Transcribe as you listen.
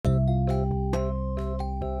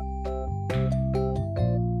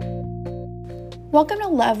Welcome to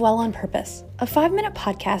Love Well on Purpose, a 5-minute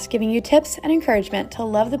podcast giving you tips and encouragement to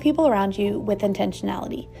love the people around you with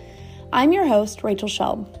intentionality. I'm your host, Rachel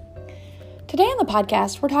Shelb. Today on the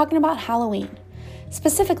podcast, we're talking about Halloween,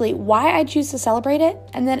 specifically why I choose to celebrate it,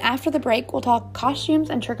 and then after the break, we'll talk costumes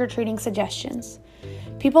and trick-or-treating suggestions.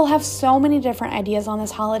 People have so many different ideas on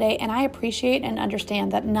this holiday, and I appreciate and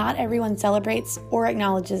understand that not everyone celebrates or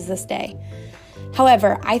acknowledges this day.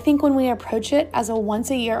 However, I think when we approach it as a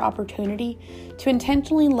once-a-year opportunity to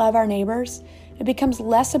intentionally love our neighbors, it becomes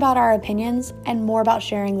less about our opinions and more about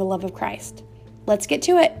sharing the love of Christ. Let's get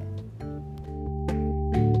to it.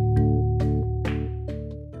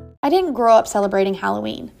 I didn't grow up celebrating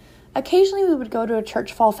Halloween. Occasionally we would go to a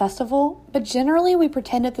church fall festival, but generally we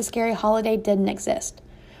pretended the scary holiday didn't exist.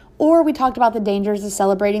 Or we talked about the dangers of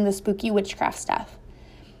celebrating the spooky witchcraft stuff.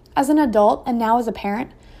 As an adult and now as a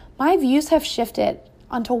parent, my views have shifted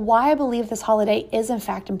onto why I believe this holiday is in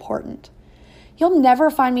fact important. You'll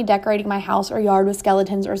never find me decorating my house or yard with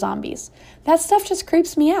skeletons or zombies. That stuff just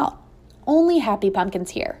creeps me out. Only happy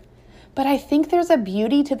pumpkins here. But I think there's a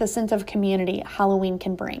beauty to the sense of community Halloween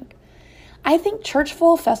can bring. I think church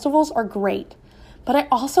fall festivals are great, but I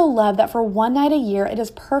also love that for one night a year, it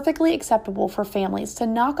is perfectly acceptable for families to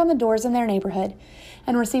knock on the doors in their neighborhood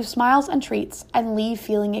and receive smiles and treats and leave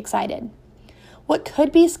feeling excited. What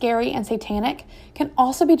could be scary and satanic can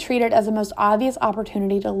also be treated as the most obvious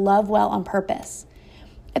opportunity to love well on purpose.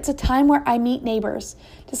 It's a time where I meet neighbors,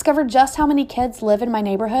 discover just how many kids live in my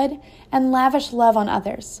neighborhood, and lavish love on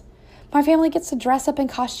others. My family gets to dress up in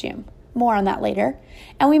costume, more on that later,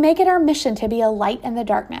 and we make it our mission to be a light in the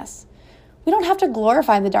darkness. We don't have to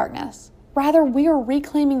glorify the darkness. Rather, we are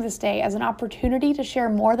reclaiming this day as an opportunity to share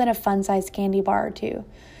more than a fun-sized candy bar or two.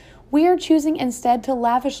 We are choosing instead to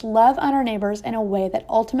lavish love on our neighbors in a way that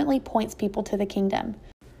ultimately points people to the kingdom.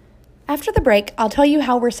 After the break, I'll tell you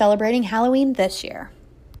how we're celebrating Halloween this year.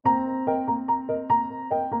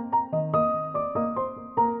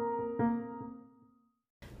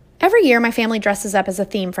 Every year, my family dresses up as a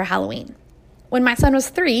theme for Halloween. When my son was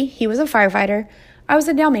 3, he was a firefighter, I was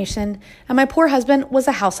a Dalmatian, and my poor husband was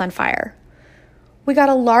a house on fire. We got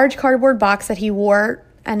a large cardboard box that he wore,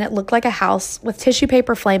 and it looked like a house with tissue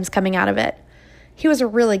paper flames coming out of it. He was a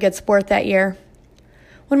really good sport that year.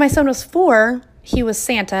 When my son was 4, he was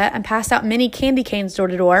Santa and passed out mini candy canes door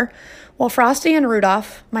to door, while Frosty and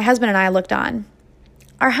Rudolph, my husband and I, looked on.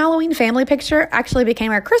 Our Halloween family picture actually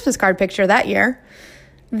became our Christmas card picture that year.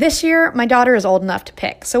 This year, my daughter is old enough to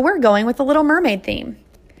pick, so we're going with the Little Mermaid theme.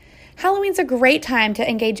 Halloween's a great time to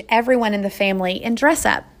engage everyone in the family and dress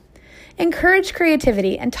up. Encourage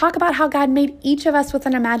creativity and talk about how God made each of us with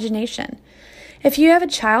an imagination. If you have a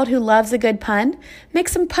child who loves a good pun, make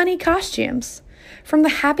some punny costumes. From the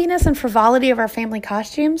happiness and frivolity of our family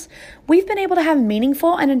costumes, we've been able to have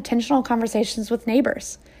meaningful and intentional conversations with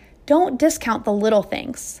neighbors. Don't discount the little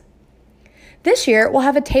things. This year, we'll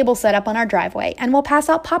have a table set up on our driveway, and we'll pass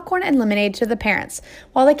out popcorn and lemonade to the parents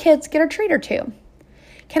while the kids get a treat or two.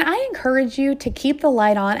 Can I encourage you to keep the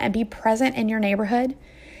light on and be present in your neighborhood?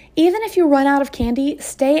 Even if you run out of candy,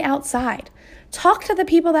 stay outside. Talk to the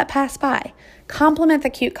people that pass by. Compliment the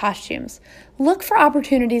cute costumes. Look for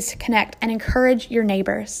opportunities to connect and encourage your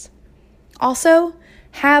neighbors. Also,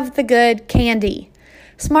 have the good candy.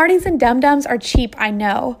 Smarties and Dum-Dums are cheap, I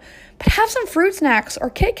know, but have some fruit snacks or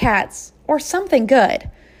Kit Kats or something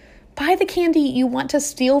good. Buy the candy you want to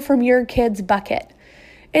steal from your kid's bucket.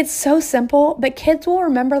 It's so simple, but kids will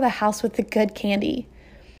remember the house with the good candy.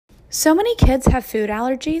 So many kids have food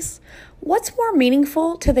allergies. What's more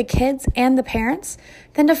meaningful to the kids and the parents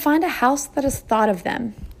than to find a house that has thought of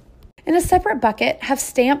them? In a separate bucket, have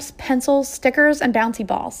stamps, pencils, stickers, and bouncy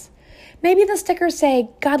balls. Maybe the stickers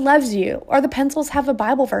say, "God loves you," or the pencils have a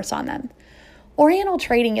Bible verse on them. Oriental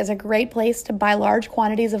Trading is a great place to buy large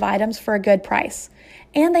quantities of items for a good price,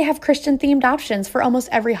 and they have Christian-themed options for almost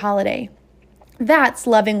every holiday. That's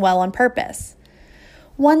loving well on purpose.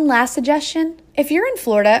 One last suggestion, if you're in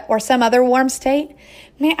Florida or some other warm state,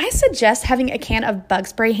 may I suggest having a can of bug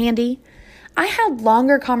spray handy? I had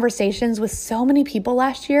longer conversations with so many people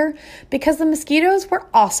last year because the mosquitoes were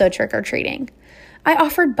also trick-or-treating. I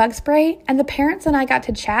offered bug spray, and the parents and I got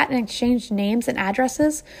to chat and exchange names and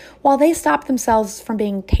addresses while they stopped themselves from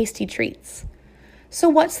being tasty treats. So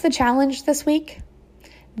what's the challenge this week?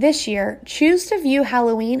 This year, choose to view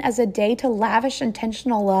Halloween as a day to lavish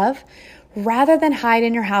intentional love rather than hide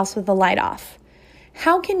in your house with the light off.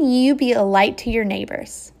 How can you be a light to your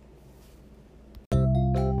neighbors?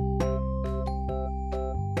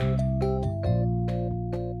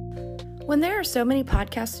 When there are so many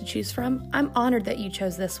podcasts to choose from, I'm honored that you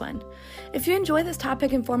chose this one. If you enjoy this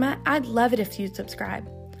topic and format, I'd love it if you'd subscribe.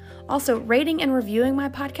 Also, rating and reviewing my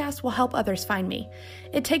podcast will help others find me.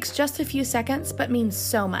 It takes just a few seconds, but means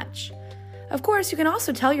so much. Of course, you can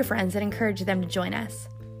also tell your friends and encourage them to join us.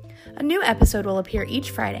 A new episode will appear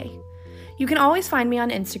each Friday. You can always find me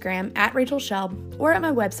on Instagram at Rachel Shelb or at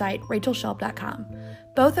my website, rachelshelb.com,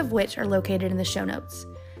 both of which are located in the show notes.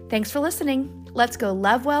 Thanks for listening. Let's go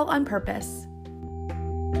love well on purpose.